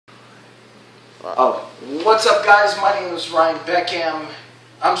Oh, what's up, guys? My name is Ryan Beckham.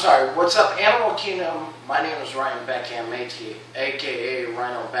 I'm sorry, what's up, Animal Kingdom? My name is Ryan Beckham, aka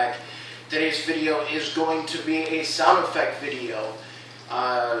Rhino Beck. Today's video is going to be a sound effect video.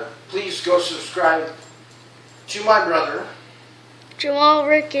 Please go subscribe to my brother, Jamal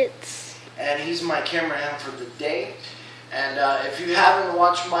Ricketts. And he's my cameraman for the day. And if you haven't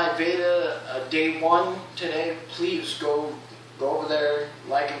watched my beta day 1 today, please go over there,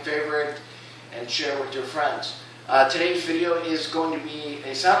 like and favorite, and share with your friends. Today's video is going to be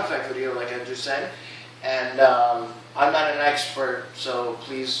a sound effect video, like I just said, and I'm not an expert, so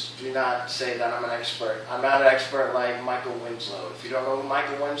please do not say that I'm an expert. I'm not an expert like Michael Winslow. If you don't know who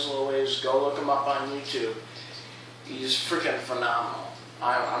Michael Winslow is, go look him up on YouTube. He's freaking phenomenal.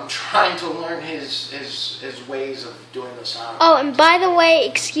 I'm trying to learn his ways of doing the sound. Oh, and by the way,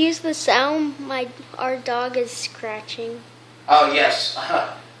 excuse the sound. Our dog is scratching. Oh yes.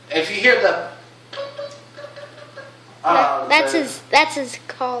 If you hear the that's his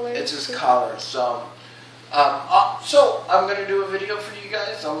collar. It's his collar. So, so I'm gonna do a video for you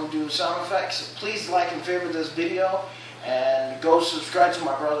guys. I'm gonna do sound effects. Please like and favorite this video, and go subscribe to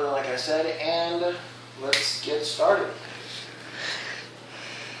my brother, like I said, and let's get started.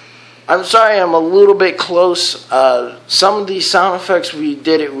 I'm sorry, I'm a little bit close. Some of these sound effects we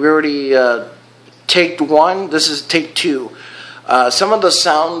already take 1. This is take 2. Some of the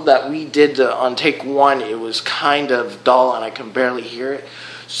sound that we did on take 1, it was kind of dull and I can barely hear it.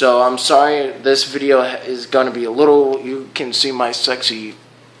 So I'm sorry, this video is going to be a little, you can see my sexy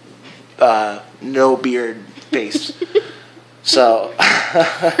no beard face. So,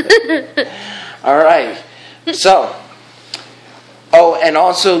 alright. So, oh, and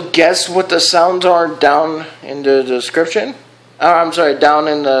also guess what the sounds are down in the description? I'm sorry, down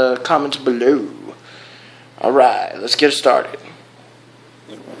in the comments below. Alright, let's get started.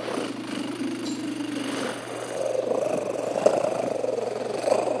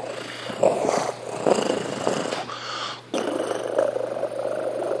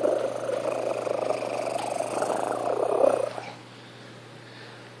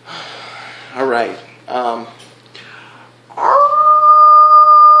 Alright,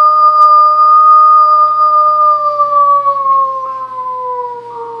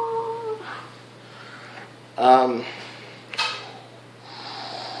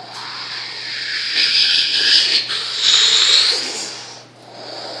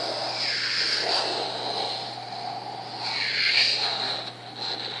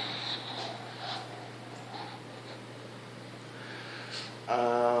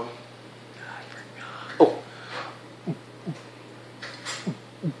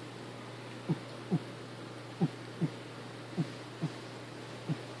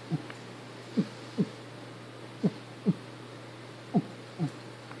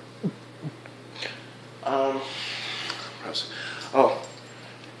 oh,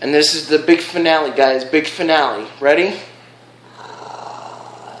 and this is the big finale, guys. Big finale. Ready?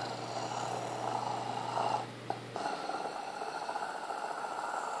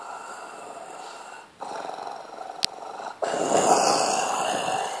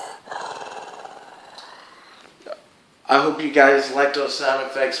 I hope you guys like those sound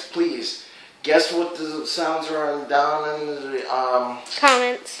effects. Please guess what the sounds are down in the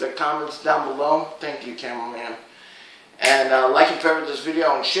Comments. The comments down below. Thank you, cameraman. And like and favorite this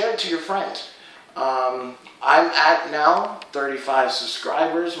video and share it to your friends. I'm at now 35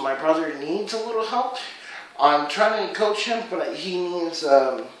 subscribers. My brother needs a little help. I'm trying to coach him, but he needs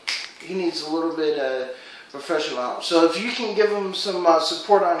a little bit professional help. So if you can give him some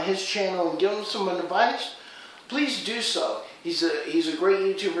support on his channel and give him some advice, please do so. He's a great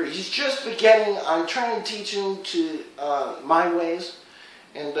YouTuber. He's just beginning. I'm trying to teach him to my ways.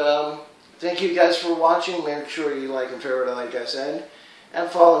 And thank you guys for watching. Make sure you like and favorite, like I said. And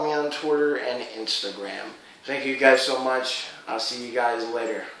follow me on Twitter and Instagram. Thank you guys so much. I'll see you guys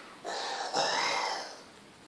later.